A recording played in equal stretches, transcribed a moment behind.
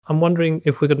I'm wondering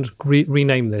if we're going to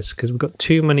rename this, because we've got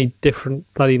too many different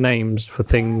bloody names for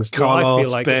things. Carlos, I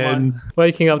feel like Ben.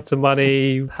 Waking Up to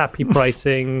Money, Happy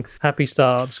Pricing, Happy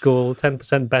Startup School,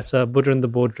 10% Better, Buddha in the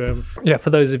Boardroom. Yeah,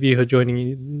 for those of you who are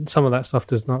joining, some of that stuff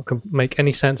does not make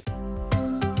any sense.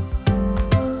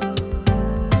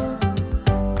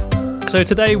 So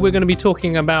today we're going to be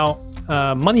talking about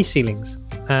money ceilings,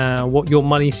 what your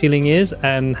money ceiling is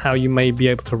and how you may be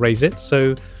able to raise it.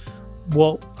 So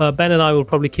what Ben and I will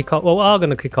probably kick off, are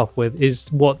going to kick off with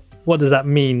is what does that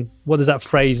mean? What does that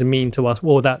phrase mean to us?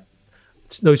 Or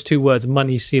those two words,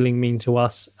 money ceiling, mean to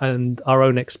us, and our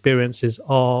own experiences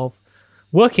of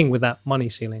working with that money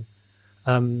ceiling.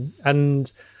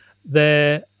 And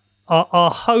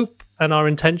our hope and our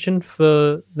intention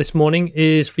for this morning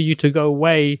is for you to go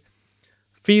away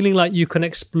feeling like you can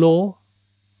explore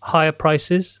higher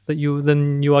prices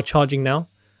than you are charging now.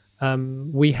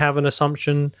 We have an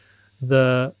assumption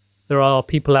that there are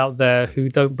people out there who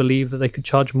don't believe that they could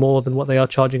charge more than what they are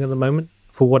charging at the moment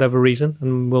for whatever reason,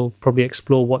 and we'll probably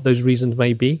explore what those reasons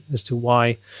may be as to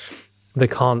why they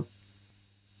can't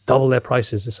double their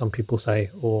prices, as some people say,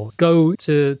 or go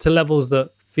to levels that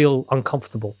feel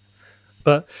uncomfortable.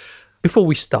 But before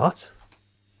we start,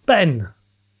 Ben,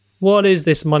 what is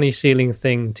this money ceiling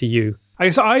thing to you? I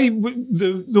guess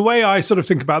the way I sort of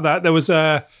think about that, there was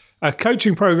a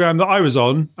coaching program that I was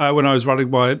on when I was running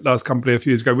my last company a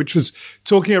few years ago, which was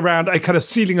talking around a kind of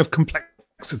ceiling of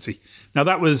complexity. Now,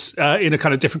 that was in a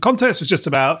kind of different context. It was just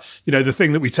about, the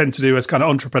thing that we tend to do as kind of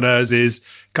entrepreneurs is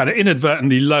kind of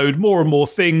inadvertently load more and more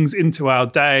things into our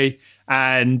day.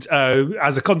 And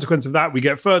as a consequence of that, we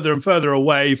get further and further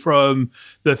away from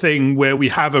the thing where we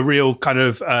have a real kind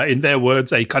of, in their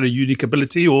words, a kind of unique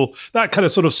ability, or that kind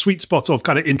of sort of sweet spot of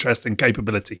kind of interest and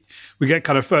capability. We get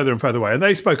kind of further and further away. And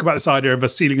they spoke about this idea of a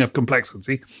ceiling of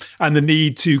complexity and the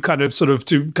need to kind of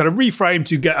reframe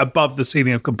to get above the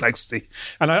ceiling of complexity.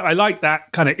 And I like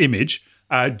that kind of image.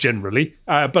 Generally,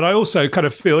 but I also kind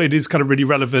of feel it is kind of really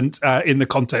relevant in the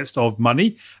context of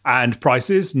money and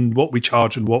prices and what we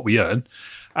charge and what we earn.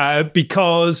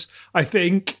 Because I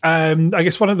think, I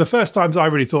guess one of the first times I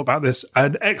really thought about this,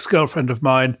 an ex-girlfriend of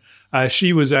mine,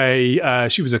 she was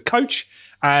a coach,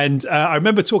 and I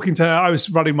remember talking to her. I was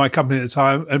running my company at the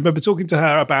time. I remember talking to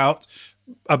her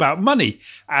about money,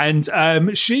 and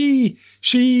she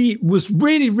was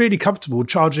really, really comfortable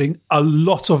charging a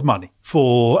lot of money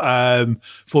for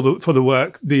the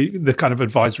work, the kind of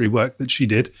advisory work that she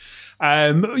did,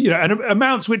 and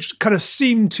amounts which kind of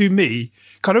seemed to me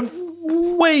kind of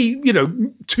way,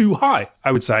 too high,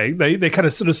 I would say. They kind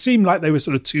of sort of seemed like they were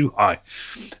sort of too high.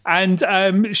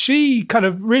 And she kind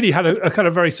of really had a kind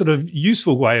of very sort of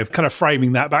useful way of kind of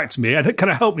framing that back to me. And it kind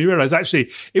of helped me realize,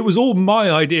 actually, it was all my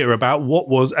idea about what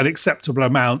was an acceptable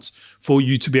amount for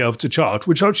you to be able to charge,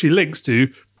 which actually links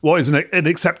to what is an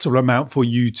acceptable amount for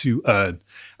you to earn.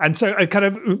 And so I kind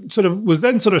of sort of was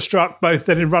then sort of struck, both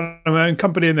then in running my own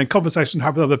company and then conversation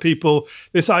have with other people,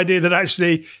 this idea that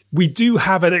actually we do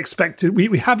have an expected,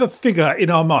 we have a figure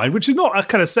in our mind, which is not a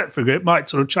kind of set figure, it might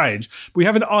sort of change. But we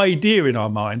have an idea in our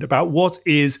mind about what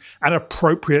is an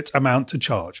appropriate amount to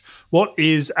charge. What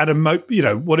is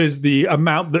what is the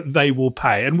amount that they will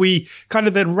pay? And we kind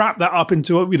of then wrap that up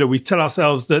into, we tell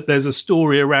ourselves that there's a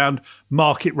story around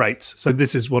market rates. So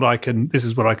this is what I can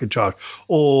charge,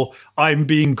 or I'm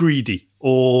being greedy,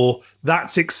 or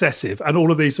that's excessive, and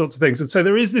all of these sorts of things. And so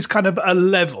there is this kind of a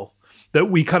level that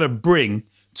we kind of bring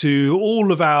to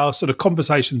all of our sort of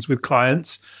conversations with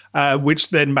clients, which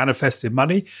then manifest in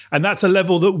money. And that's a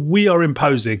level that we are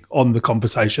imposing on the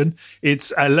conversation.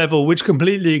 It's a level which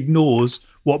completely ignores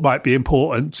what might be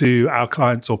important to our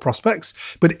clients or prospects,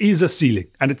 but is a ceiling.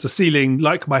 And it's a ceiling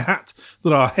like my hat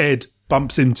that our head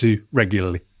bumps into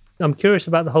regularly. I'm curious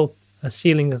about the whole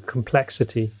ceiling of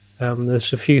complexity.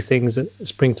 There's a few things that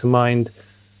spring to mind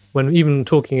when even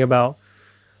talking about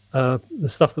the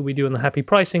stuff that we do in the Happy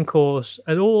Pricing course,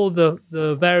 and all the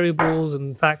variables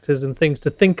and factors and things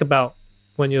to think about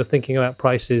when you're thinking about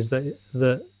prices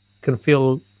that can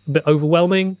feel a bit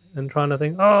overwhelming, and trying to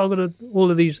think, I've got all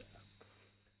of these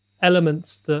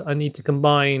elements that I need to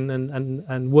combine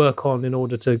and work on in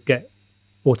order to get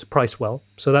or to price well.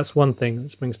 So that's one thing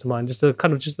that springs to mind, just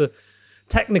the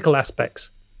technical aspects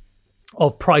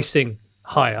of pricing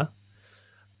higher.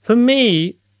 For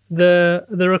me, there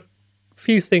are a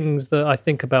few things that I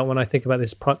think about when I think about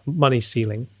this money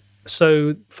ceiling.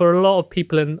 So for a lot of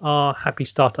people in our Happy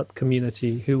Startup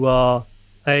community who are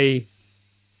I'd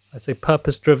say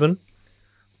purpose-driven,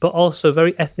 but also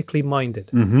very ethically minded.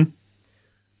 Mm-hmm.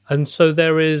 And so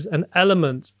there is an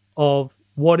element of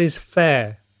what is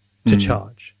fair to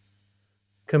charge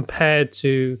compared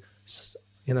to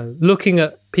looking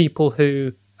at people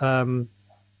who don't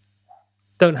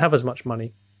have as much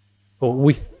money, or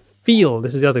we feel,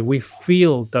 this is the other thing, we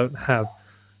feel don't have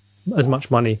as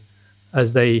much money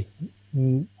as they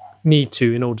need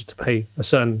to in order to pay a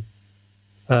certain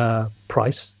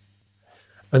price.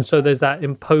 And so there's that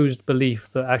imposed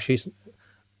belief that actually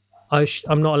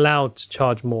I'm not allowed to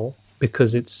charge more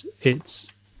because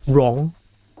it's wrong.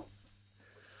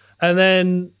 And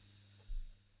then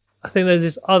I think there's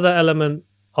this other element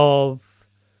of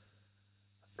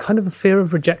kind of a fear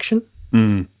of rejection.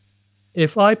 Mm.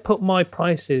 If I put my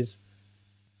prices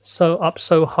so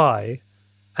high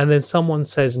and then someone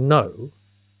says no,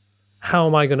 how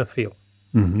am I going to feel?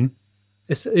 Mm-hmm.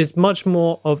 It's much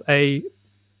more of a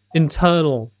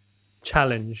internal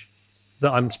challenge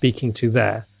that I'm speaking to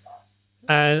there.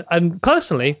 And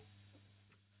personally,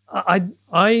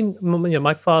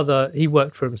 my father, he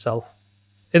worked for himself.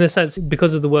 In a sense,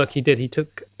 because of the work he did, he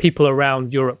took people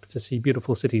around Europe to see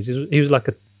beautiful cities. He was like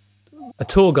a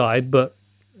tour guide, but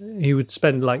he would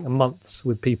spend like months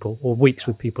with people, or weeks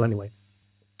with people anyway.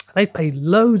 They'd pay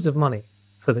loads of money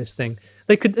for this thing.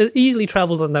 They could easily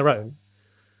travel on their own,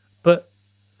 but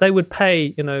they would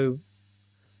pay,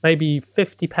 maybe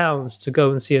 £50 to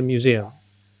go and see a museum.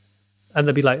 And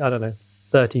there'd be like, I don't know,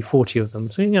 30, 40 of them.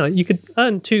 So, you could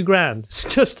earn $2,000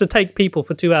 just to take people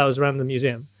for 2 hours around the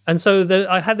museum. And so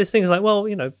I had this thing, it's like, well,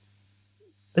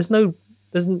 there's no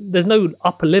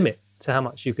upper limit to how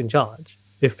much you can charge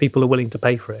if people are willing to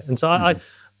pay for it. And so I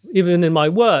even in my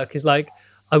work, is like,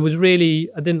 I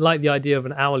didn't like the idea of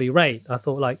an hourly rate. I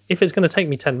thought, like, if it's going to take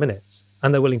me 10 minutes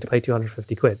and they're willing to pay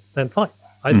 250 quid, then fine.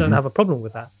 I don't have a problem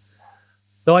with that.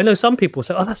 Though I know some people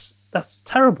say, oh, that's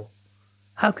terrible.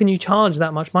 How can you charge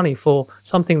that much money for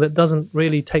something that doesn't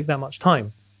really take that much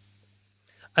time?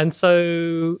 And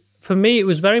so for me, it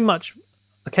was very much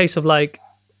a case of like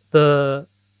the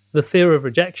fear of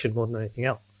rejection more than anything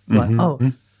else. Like,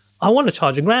 I want to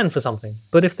charge $1,000 for something,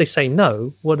 but if they say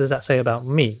no, what does that say about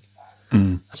me?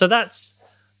 So that's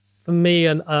for me,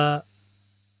 and I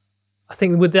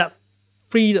think with that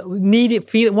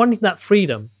freedom, wanting that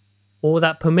freedom or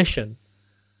that permission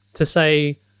to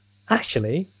say,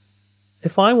 actually,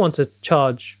 if I want to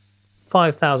charge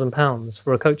 £5,000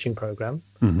 for a coaching program,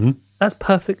 that's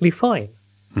perfectly fine.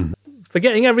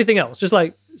 Forgetting everything else, just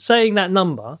like saying that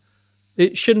number,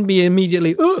 it shouldn't be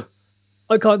immediately, oh,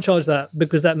 I can't charge that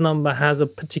because that number has a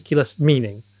particular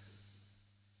meaning.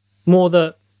 More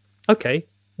that, okay,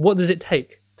 what does it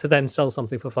take to then sell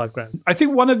something for $5,000? I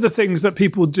think one of the things that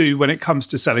people do when it comes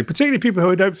to selling, particularly people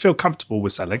who don't feel comfortable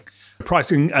with selling,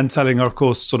 pricing and selling are, of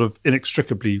course, sort of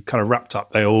inextricably kind of wrapped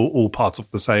up. They're all part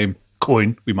of the same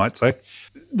coin, we might say.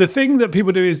 The thing that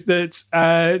people do is that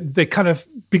they kind of,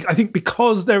 I think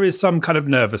because there is some kind of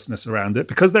nervousness around it,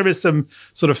 because there is some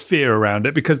sort of fear around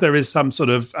it, because there is some sort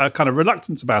of kind of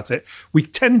reluctance about it, we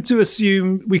kind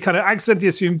of accidentally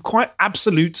assume quite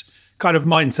absolute kind of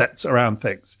mindsets around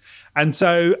things. And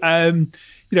so, there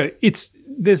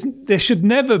should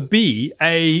never be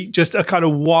a kind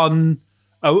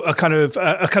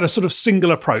of sort of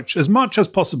single approach. As much as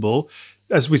possible,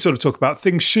 as we sort of talk about,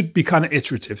 things should be kind of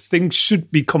iterative. Things should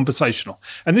be conversational.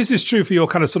 And this is true for your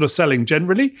kind of sort of selling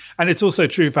generally. And it's also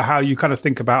true for how you kind of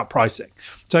think about pricing.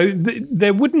 So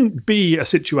there wouldn't be a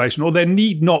situation, or there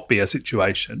need not be a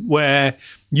situation, where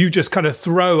you just kind of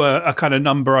throw a kind of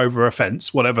number over a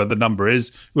fence, whatever the number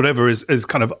is, whatever is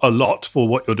kind of a lot for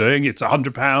what you're doing. It's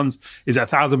 £100, is it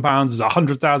 £1,000, is it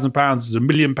 £100,000, is it £1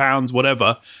 million,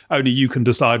 whatever. Only you can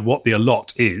decide what the a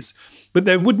lot is. But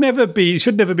there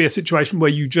should never be a situation where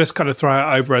you just kind of throw it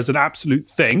over as an absolute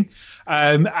thing,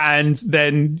 and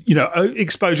then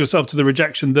expose yourself to the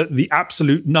rejection that the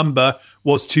absolute number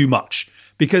was too much.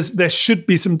 Because there should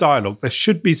be some dialogue, there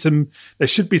should be some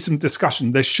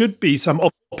discussion, there should be some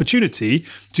opportunity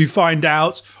to find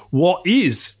out what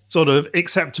is sort of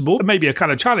acceptable, maybe a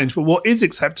kind of challenge, but what is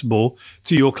acceptable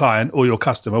to your client or your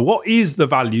customer? What is the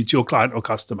value to your client or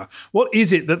customer? What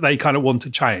is it that they kind of want to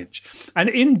change? And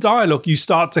in dialogue, you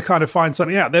start to kind of find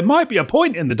something out. There might be a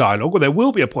point in the dialogue, or there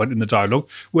will be a point in the dialogue,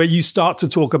 where you start to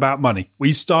talk about money, where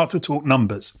you start to talk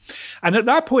numbers. And at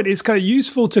that point, it's kind of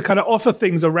useful to kind of offer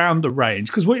things around the range,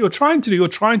 because what you're trying to do, you're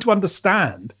trying to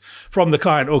understand from the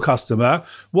client or customer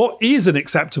what is an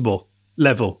acceptable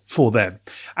level for them.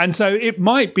 And so it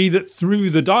might be that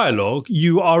through the dialogue,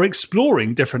 you are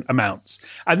exploring different amounts.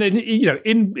 And then,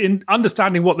 in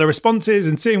understanding what their response is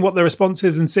and seeing what their response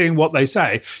is and seeing what they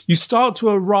say, you start to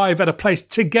arrive at a place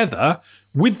together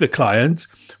with the client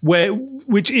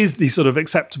which is the sort of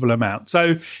acceptable amount.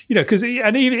 So, because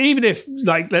even if,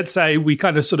 like, let's say we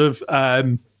kind of sort of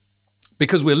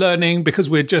because we're learning,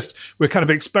 because we're kind of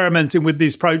experimenting with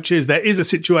these approaches. There is a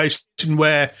situation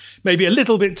where maybe a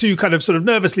little bit too kind of sort of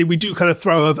nervously, we do kind of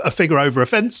throw a figure over a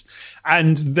fence,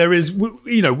 and there is,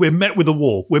 we're met with a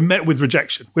wall, we're met with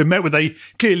rejection, we're met with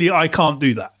clearly I can't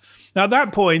do that. Now, at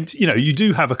that point, you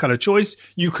do have a kind of choice.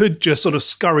 You could just sort of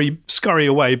scurry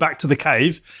away back to the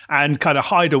cave and kind of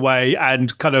hide away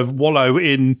and kind of wallow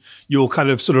in your kind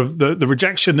of sort of the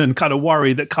rejection and kind of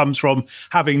worry that comes from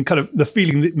having kind of the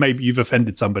feeling that maybe you've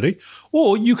offended somebody.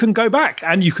 Or you can go back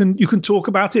and you can talk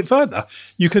about it further.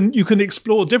 You can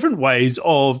explore different ways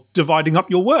of dividing up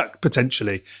your work,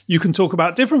 potentially. You can talk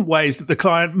about different ways that the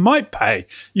client might pay.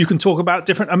 You can talk about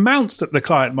different amounts that the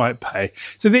client might pay.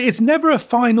 So that it's never a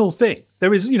final thing.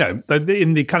 There is,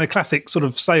 in the kind of classic sort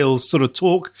of sales sort of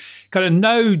talk, kind of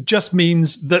no just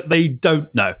means that they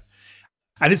don't know.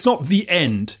 And it's not the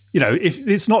end. If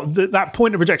it's not that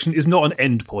point of rejection is not an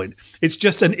end point. It's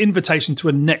just an invitation to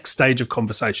a next stage of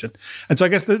conversation. And so I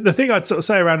guess the thing I'd sort of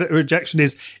say around rejection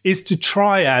is to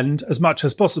try and, as much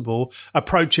as possible,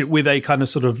 approach it with a kind of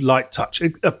sort of light touch.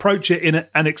 Approach it in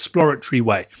an exploratory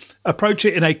way. Approach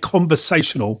it in a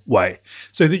conversational way,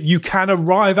 so that you can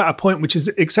arrive at a point which is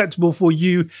acceptable for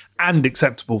you and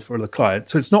acceptable for the client.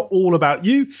 So it's not all about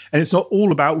you, and it's not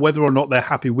all about whether or not they're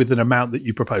happy with an amount that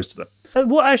you propose to them.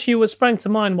 What actually sprang to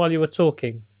mind while you were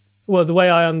talking, well, the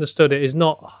way I understood it is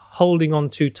not holding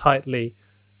on too tightly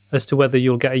as to whether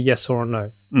you'll get a yes or a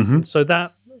no. Mm-hmm. So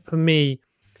that, for me,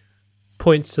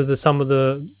 points to some of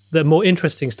the more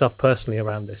interesting stuff personally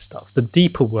around this stuff, the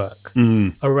deeper work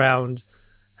around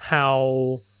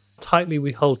how tightly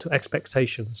we hold to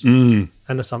expectations and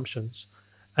assumptions,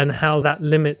 and how that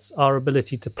limits our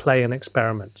ability to play and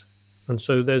experiment. And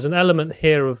so there's an element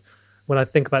here of, when I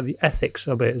think about the ethics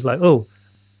of it, it's like,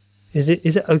 is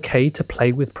it okay to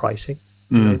play with pricing?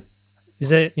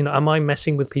 Is it, am I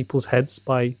messing with people's heads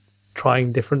by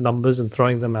trying different numbers and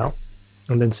throwing them out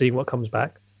and then seeing what comes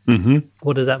back? Mm-hmm.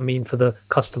 What does that mean for the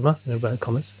customer? In inverted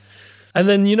commas. And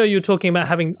then, you're talking about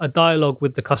having a dialogue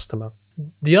with the customer.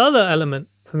 The other element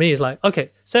for me is like, okay,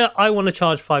 say I want to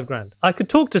charge $5,000. I could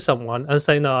talk to someone and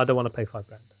say, no, I don't want to pay $5,000.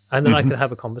 And then I could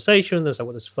have a conversation. They'll say,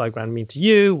 what does $5,000 mean to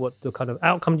you? What the kind of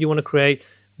outcome do you want to create?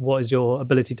 What is your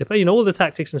ability to pay? All the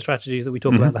tactics and strategies that we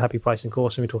talk about in the Happy Pricing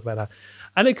course, and we talk about that.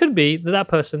 And it could be that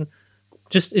person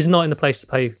just is not in the place to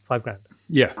pay $5,000.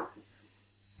 Yeah.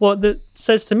 Well, that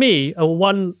says to me,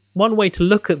 one way to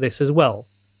look at this as well,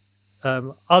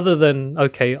 other than,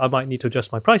 okay, I might need to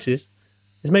adjust my prices,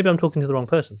 is maybe I'm talking to the wrong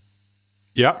person.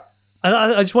 Yeah. And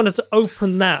I just wanted to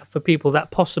open that for people,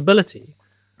 that possibility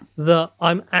that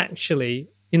I'm actually,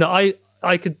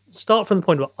 I could start from the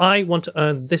point where I want to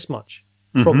earn this much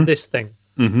from this thing,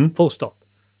 full stop.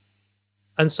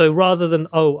 And so rather than,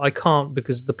 I can't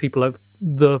because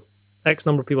the X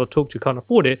number of people I talk to can't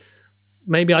afford it,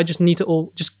 maybe I just need to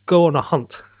all just go on a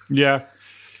hunt. Yeah.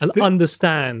 And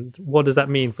understand what does that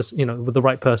mean for, with the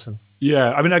right person.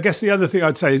 Yeah. I mean, I guess the other thing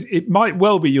I'd say is it might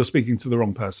well be you're speaking to the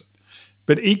wrong person.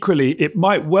 But equally, it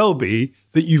might well be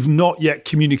that you've not yet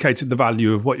communicated the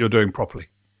value of what you're doing properly.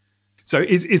 So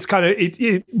it's kind of,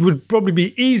 it would probably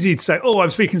be easy to say, I'm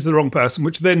speaking to the wrong person,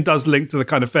 which then does link to the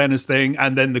kind of fairness thing.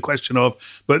 And then the question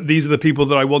of, but these are the people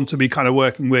that I want to be kind of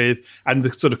working with, and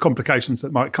the sort of complications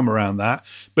that might come around that.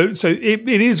 But so it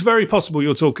is very possible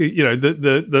you're talking,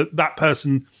 that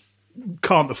person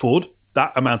can't afford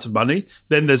that amount of money.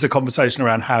 Then there's a conversation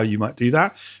around how you might do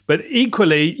that. But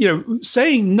equally,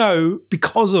 saying no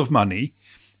because of money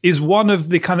is one of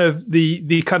the kind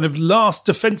of last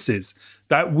defenses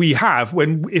that we have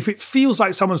if it feels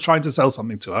like someone's trying to sell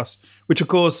something to us, which of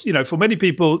course, for many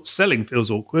people selling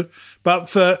feels awkward, but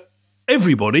for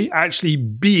everybody actually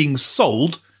being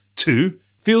sold to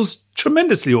feels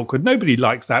tremendously awkward. Nobody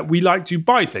likes that. We like to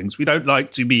buy things. We don't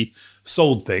like to be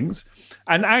sold things.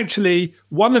 And actually,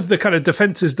 one of the kind of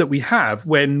defenses that we have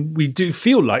when we do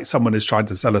feel like someone is trying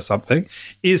to sell us something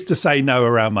is to say no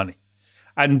around money.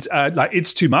 And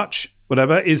it's too much,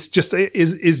 whatever, is just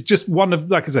one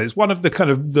of, like I say, it's one of the kind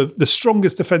of the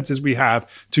strongest defenses we have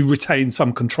to retain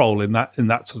some control in that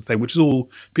sort of thing, which is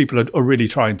all people are really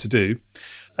trying to do.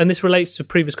 And this relates to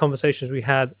previous conversations we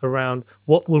had around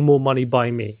what will more money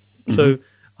buy me. Mm-hmm. So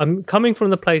I'm coming from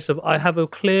the place of I have a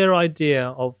clear idea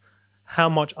of how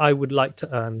much I would like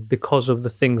to earn because of the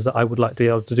things that I would like to be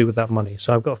able to do with that money.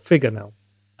 So I've got a figure now.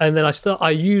 And then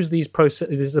I use these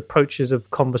approaches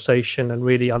of conversation and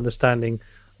really understanding,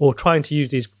 or trying to use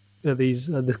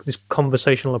this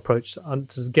conversational approach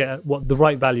to get at what the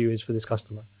right value is for this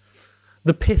customer.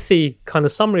 The pithy kind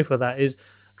of summary for that is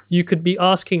you could be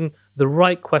asking the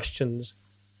right questions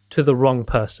to the wrong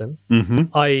person,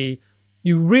 i.e.,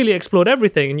 you really explored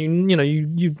everything, and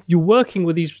you're working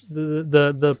with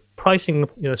the pricing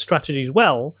strategies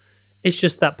well. It's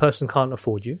just that person can't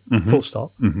afford you, full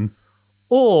stop.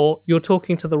 Or you're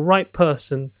talking to the right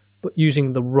person, but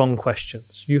using the wrong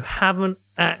questions. You haven't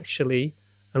actually,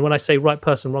 and when I say right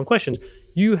person, wrong questions,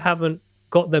 you haven't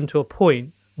got them to a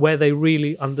point where they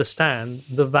really understand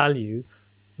the value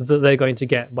that they're going to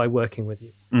get by working with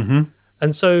you.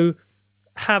 And so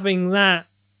having that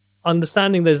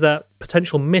understanding there's that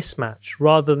potential mismatch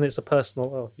rather than it's a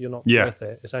personal, oh, you're not worth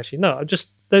it. It's actually, no,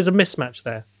 there's a mismatch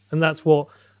there. And that's what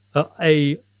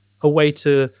a way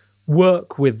to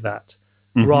work with that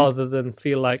rather than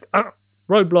feel like,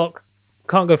 roadblock,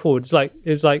 can't go forward.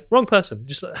 It's like wrong person.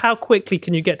 Just how quickly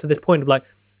can you get to this point of like,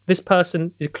 this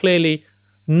person is clearly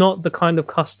not the kind of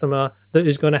customer that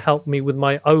is going to help me with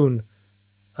my own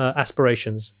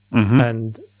aspirations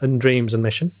and dreams and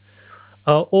mission.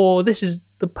 Or this is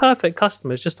the perfect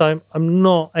customer. It's just I'm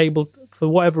not able, for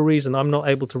whatever reason, I'm not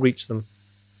able to reach them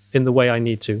in the way I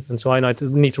need to. And so I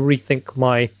need to rethink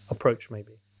my approach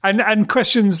maybe. And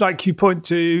questions like you point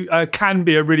to can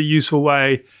be a really useful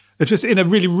way of just in a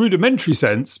really rudimentary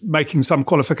sense, making some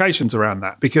qualifications around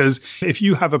that. Because if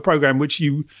you have a program which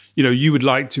you would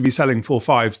like to be selling for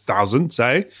 5,000,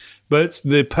 say, but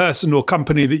the person or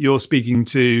company that you're speaking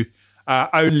to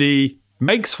only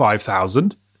makes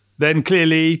 5,000, then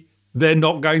clearly they're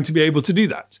not going to be able to do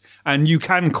that. And you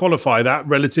can qualify that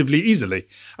relatively easily.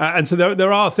 And so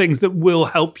there are things that will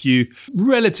help you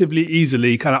relatively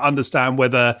easily kind of understand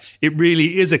whether it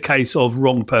really is a case of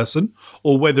wrong person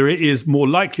or whether it is more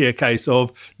likely a case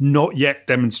of not yet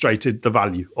demonstrated the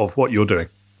value of what you're doing.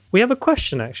 We have a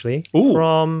question actually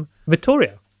from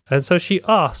Victoria. And so she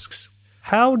asks,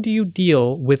 how do you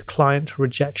deal with client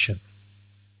rejection?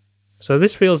 So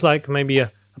this feels like maybe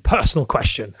a personal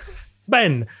question.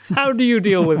 Ben, how do you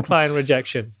deal with client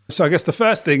rejection? So I guess the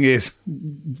first thing is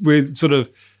we sort of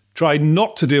try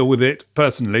not to deal with it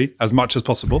personally as much as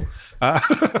possible.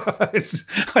 I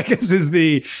guess is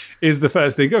the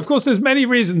first thing. Of course, there's many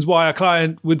reasons why a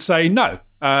client would say no.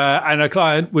 And a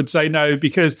client would say no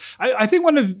because I think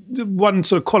one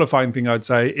sort of qualifying thing I'd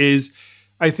say is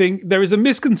I think there is a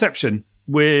misconception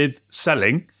with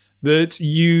selling that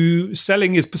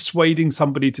selling is persuading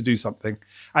somebody to do something.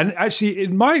 And actually,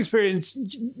 in my experience,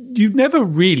 you never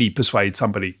really persuade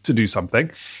somebody to do something.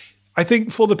 I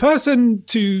think for the person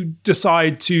to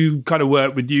decide to kind of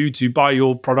work with you, to buy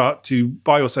your product, to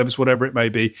buy your service, whatever it may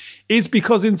be, is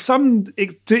because in some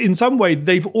way,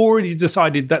 they've already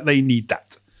decided that they need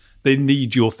that. They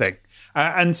need your thing.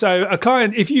 And so a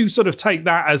client, if you sort of take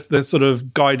that as the sort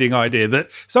of guiding idea that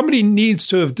somebody needs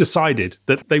to have decided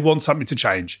that they want something to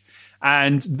change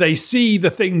and they see the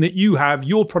thing that you have,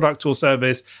 your product or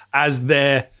service, as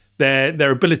their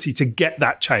ability to get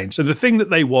that change. So the thing that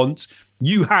they want,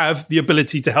 you have the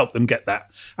ability to help them get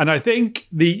that. And I think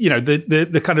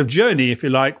the kind of journey, if you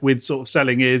like, with sort of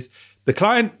selling is the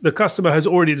customer has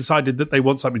already decided that they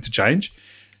want something to change.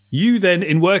 You then,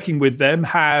 in working with them,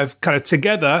 have kind of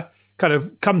together kind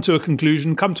of come to a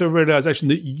conclusion, come to a realization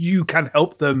that you can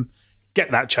help them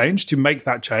get that change, to make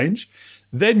that change.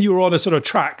 Then you're on a sort of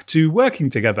track to working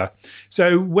together.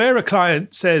 So where a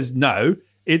client says no,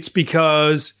 it's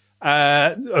because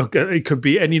it could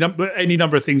be any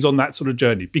number of things on that sort of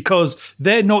journey, because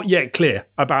they're not yet clear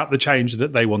about the change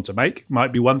that they want to make.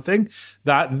 Might be one thing,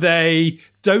 that they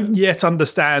don't yet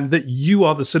understand that you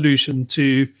are the solution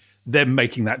to them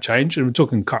making that change. And we're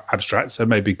talking abstract, so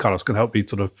maybe Carlos can help me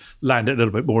sort of land it a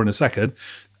little bit more in a second.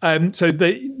 So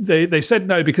they said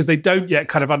no because they don't yet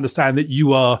kind of understand that you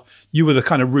were the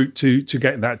kind of route to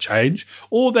getting that change,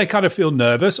 or they kind of feel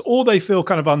nervous, or they feel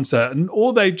kind of uncertain,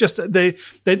 or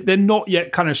they're not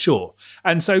yet kind of sure.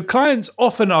 And so clients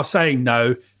often are saying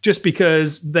no just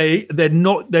because they're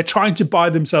trying to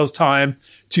buy themselves time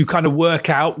to kind of work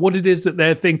out what it is that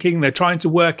they're thinking. They're trying to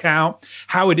work out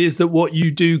how it is that what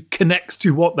you do connects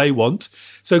to what they want.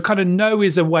 So kind of no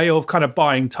is a way of kind of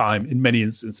buying time in many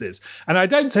instances. And I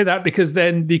don't say that because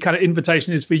then the kind of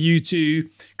invitation is for you to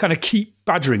kind of keep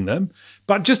badgering them,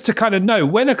 but just to kind of know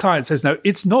when a client says no,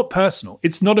 it's not personal.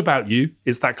 It's not about you.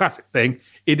 It's that classic thing.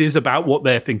 It is about what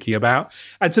they're thinking about.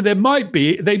 And so they might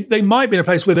be in a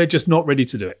place where they're just not ready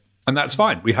to do it. And that's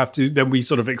fine. We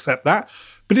sort of accept that.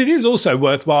 But it is also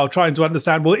worthwhile trying to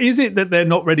understand, well, is it that they're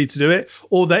not ready to do it,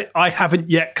 or that I haven't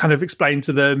yet kind of explained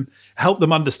to them, help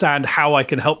them understand how I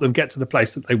can help them get to the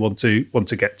place that they want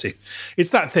to get to? It's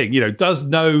that thing, does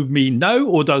no mean no,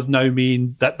 or does no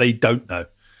mean that they don't know?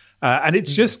 And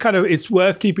it's just kind of, it's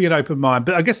worth keeping an open mind.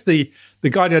 But I guess the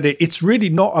guiding idea, it's really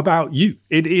not about you.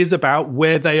 It is about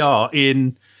where they are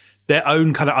in their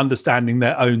own kind of understanding,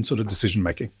 their own sort of decision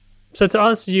making. So to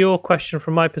answer your question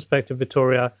from my perspective,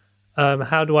 Victoria,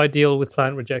 how do I deal with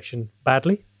client rejection?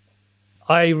 Badly.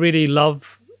 I really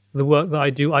love the work that I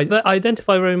do. I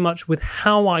identify very much with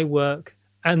how I work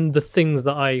and the things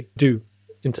that I do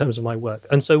in terms of my work.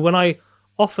 And so when I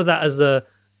offer that as a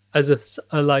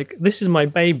like, this is my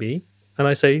baby, and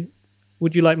I say,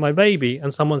 would you like my baby?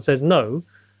 And someone says no,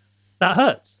 that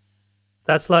hurts.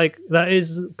 That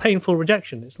is painful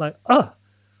rejection. It's like,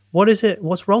 what is it?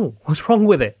 What's wrong? What's wrong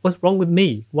with it? What's wrong with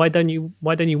me? Why don't you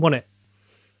want it?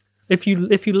 If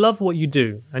you love what you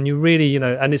do and you really,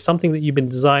 and it's something that you've been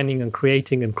designing and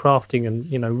creating and crafting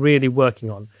and, really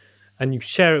working on, and you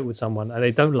share it with someone and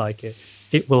they don't like it,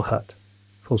 it will hurt.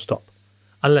 Full stop.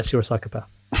 Unless you're a psychopath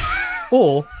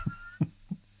or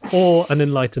an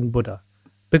enlightened Buddha.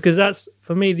 Because that's,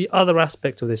 for me, the other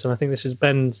aspect of this, and I think this is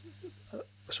Ben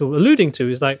sort of alluding to,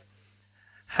 is like,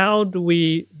 how do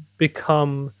we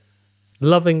become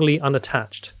lovingly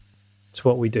unattached to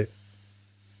what we do?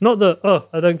 Not that,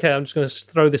 I don't care, I'm just going to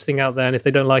throw this thing out there, and if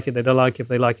they don't like it, they don't like it. If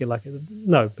they like it, like it.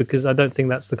 No, because I don't think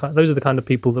that's those are the kind of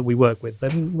people that we work with.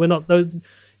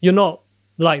 You're not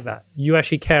like that. You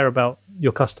actually care about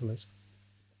your customers.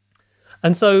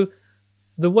 And so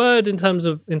the word in terms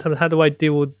of how do I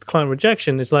deal with client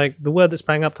rejection is like, the word that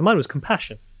sprang up to mind was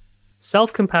compassion.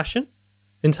 Self-compassion,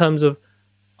 in terms of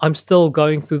I'm still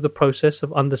going through the process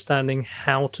of understanding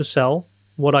how to sell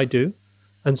what I do.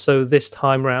 And so this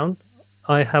time round,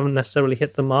 I haven't necessarily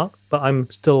hit the mark, but I'm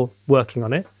still working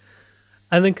on it.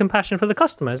 And then compassion for the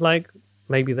customers, like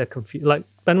maybe they're confused, like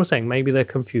Ben was saying, maybe they're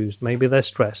confused, maybe they're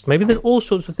stressed, maybe there's all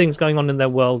sorts of things going on in their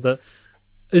world that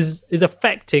is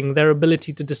affecting their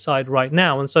ability to decide right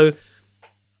now. And so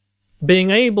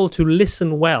being able to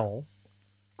listen well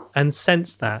and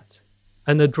sense that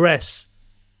and address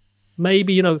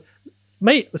so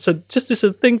just as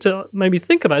a thing to maybe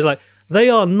think about is like, they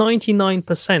are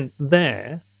 99%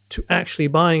 there to actually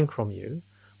buying from you,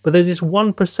 but there's this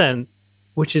 1%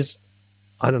 which is,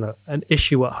 I don't know, an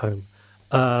issue at home,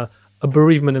 a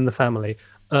bereavement in the family,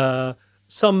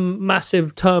 some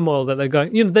massive turmoil that they're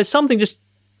going, there's something just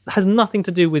has nothing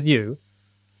to do with you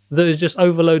that has just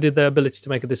overloaded their ability to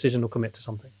make a decision or commit to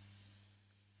something.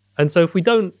 And so if we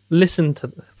don't listen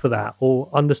for that or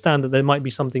understand that there might be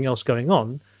something else going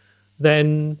on,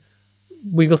 then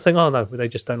we will think, oh no, they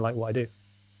just don't like what I do.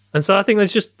 And so I think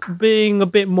there's just being a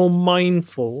bit more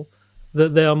mindful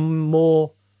that there are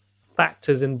more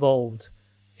factors involved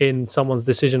in someone's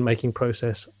decision-making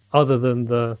process other than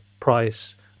the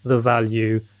price, the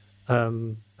value,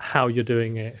 how you're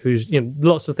doing it,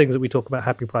 lots of things that we talk about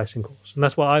happy pricing calls. And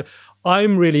that's why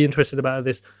I'm really interested about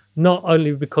this, not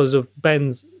only because of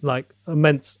Ben's like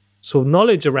immense sort of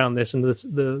knowledge around this and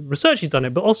the research he's done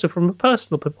it, but also from a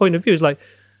personal point of view, is like,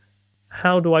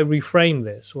 how do I reframe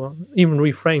this? Well, even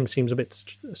reframe seems a bit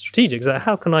strategic. So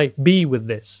how can I be with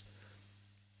this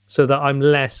so that I'm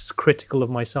less critical of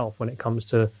myself when it comes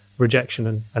to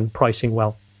rejection and pricing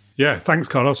well? Yeah, thanks,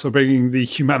 Carlos, for bringing the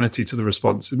humanity to the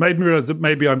response. It made me realize that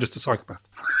maybe I'm just a psychopath.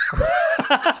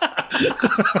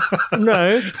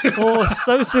 No, or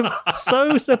so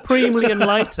supremely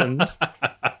enlightened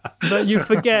that you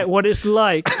forget what it's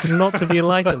like not to be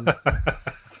enlightened.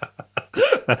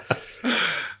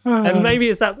 And maybe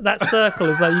it's that circle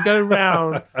is like you go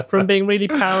round from being really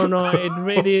paranoid,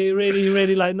 really, really,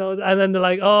 really like no, and then they're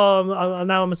like, oh,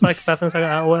 now I'm a psychopath,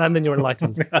 and then you're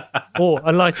enlightened, or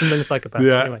enlightened and a psychopath.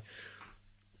 Yeah. Anyway,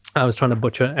 I was trying to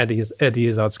butcher Eddie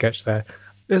Izzard sketch there.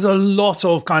 There's a lot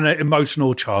of kind of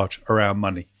emotional charge around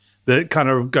money that kind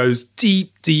of goes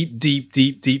deep into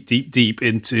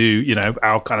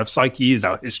our kind of psyche,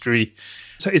 our history.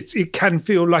 So it can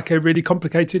feel like a really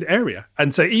complicated area.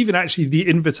 And so even actually the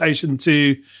invitation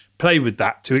to play with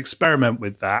that, to experiment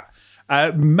with that,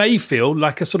 may feel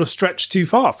like a sort of stretch too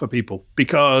far for people,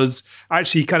 because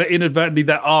actually kind of inadvertently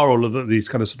there are all of these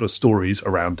kind of sort of stories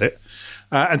around it.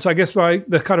 And so I guess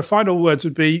the kind of final words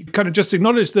would be kind of just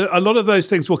acknowledge that a lot of those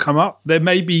things will come up. There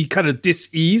may be kind of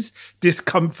dis-ease,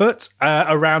 discomfort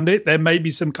around it. There may be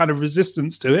some kind of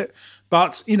resistance to it.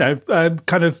 But,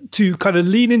 kind of to kind of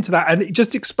lean into that and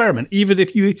just experiment, even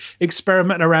if you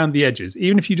experiment around the edges,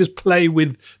 even if you just play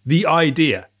with the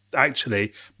idea,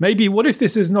 actually, maybe what if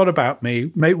this is not about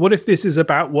me? What if this is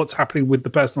about what's happening with the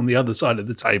person on the other side of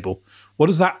the table? What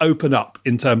does that open up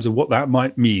in terms of what that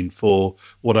might mean for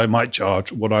what I might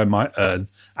charge, what I might earn,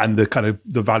 and the kind of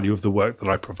the value of the work that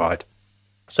I provide?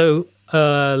 So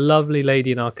a lovely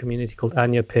lady in our community called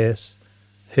Anya Pierce,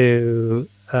 who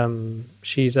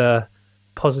she's a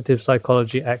positive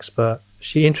psychology expert.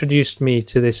 She introduced me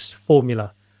to this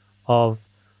formula of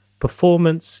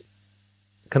performance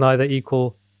can either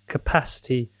equal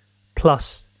capacity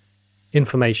plus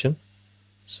information.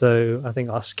 So I think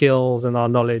our skills and our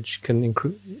knowledge can,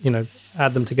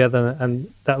 add them together,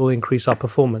 and that will increase our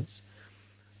performance.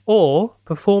 Or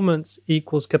performance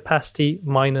equals capacity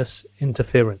minus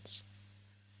interference.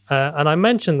 And I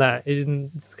mentioned that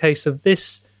in the case of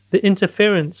this, the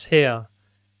interference here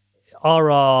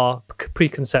are our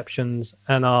preconceptions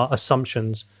and our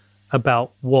assumptions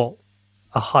about what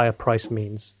a higher price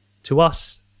means to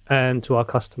us and to our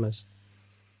customers.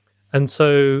 And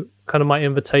so kind of my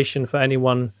invitation for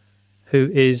anyone who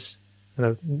is,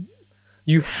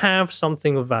 you have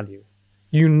something of value.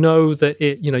 You know that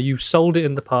you sold it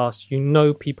in the past. You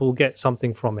know people get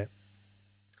something from it.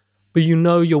 But you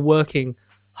know you're working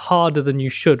harder than you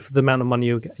should for the amount of money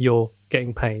you're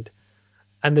getting paid.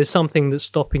 And there's something that's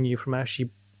stopping you from actually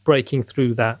breaking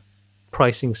through that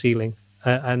pricing ceiling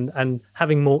and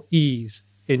having more ease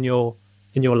in your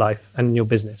life and in your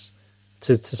business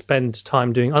to spend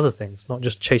time doing other things, not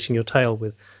just chasing your tail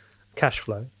with cash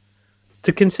flow.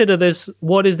 To consider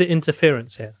what is the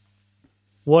interference here?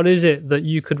 What is it that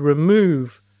you could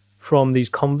remove from these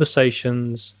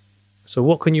conversations? So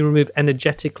what can you remove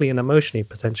energetically and emotionally,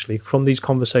 potentially, from these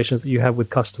conversations that you have with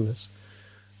customers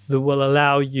that will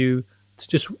allow you to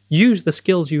just use the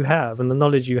skills you have and the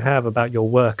knowledge you have about your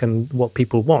work and what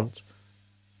people want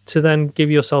to then give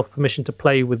yourself permission to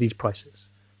play with these prices?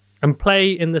 And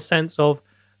play in the sense of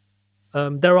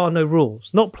there are no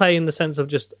rules. Not play in the sense of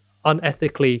just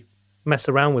unethically mess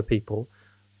around with people.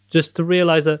 Just to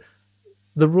realize that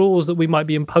the rules that we might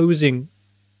be imposing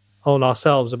on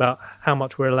ourselves about how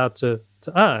much we're allowed to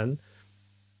earn,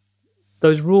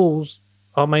 those rules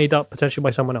are made up potentially by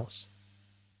someone else.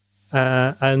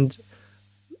 And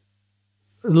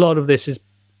a lot of this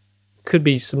could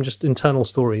be some just internal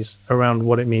stories around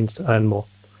what it means to earn more.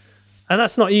 And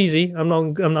that's not easy. I'm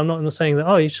not saying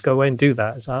that, you just go away and do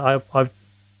that. I've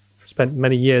spent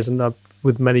many years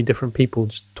with many different people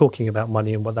just talking about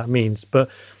money and what that means. But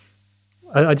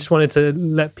I just wanted to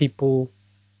let people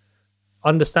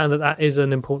understand that is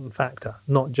an important factor,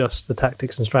 not just the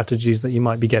tactics and strategies that you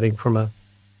might be getting from a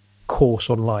course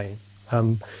online.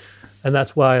 And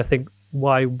that's why I think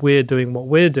why we're doing what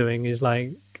we're doing is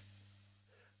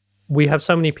we have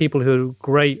so many people who are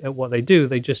great at what they do.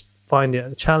 They just find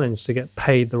it a challenge to get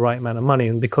paid the right amount of money,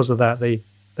 and because of that, they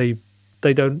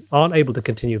aren't able to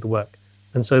continue the work,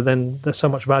 and so then there's so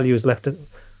much value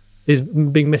is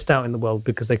being missed out in the world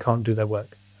because they can't do their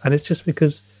work, and it's just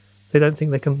because they don't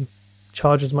think they can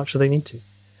charge as much as they need to.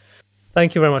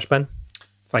 Thank you very much, Ben.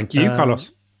 Thank you,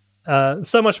 Carlos.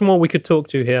 So much more we could talk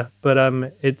to here, but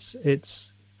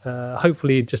it's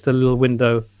hopefully just a little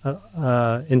window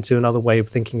into another way of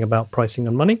thinking about pricing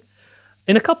and money.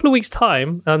 In a couple of weeks'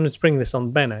 time, I'm just bringing this on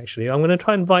Ben, actually. I'm going to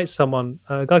try and invite someone,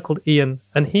 a guy called Ian,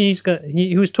 and he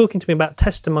was talking to me about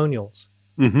testimonials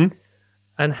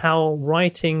and how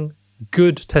writing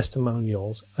good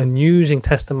testimonials and using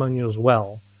testimonials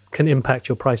well can impact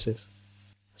your prices.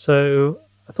 So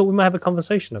I thought we might have a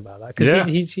conversation about that, because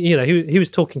he was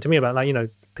talking to me about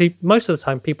most of the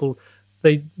time people,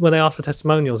 when they ask for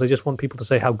testimonials, they just want people to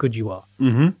say how good you are.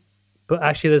 But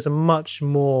actually, there's a much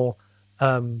more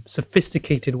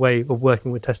sophisticated way of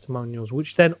working with testimonials,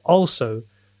 which then also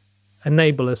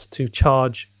enable us to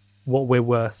charge what we're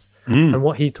worth. And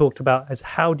what he talked about is,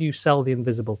 how do you sell the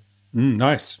invisible?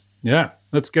 Nice. Yeah.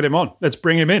 Let's get him on. Let's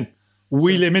bring him in.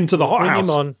 Wheel him into the hot house.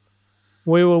 Bring him on.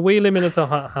 We will wheel him into the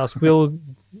hot house.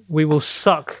 We will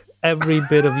suck every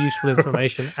bit of useful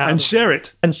information out and share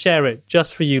it. And share it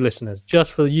just for you listeners,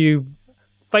 just for you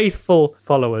faithful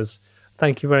followers.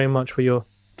 Thank you very much for your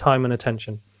time and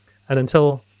attention. And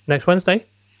until next Wednesday,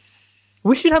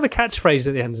 we should have a catchphrase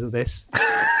at the end of this.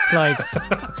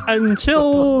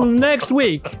 Until next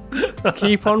week,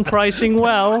 keep on pricing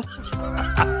well.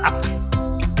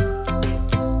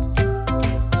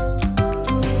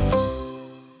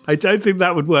 I don't think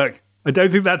that would work. I don't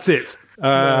think that's it.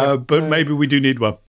 But maybe we do need one.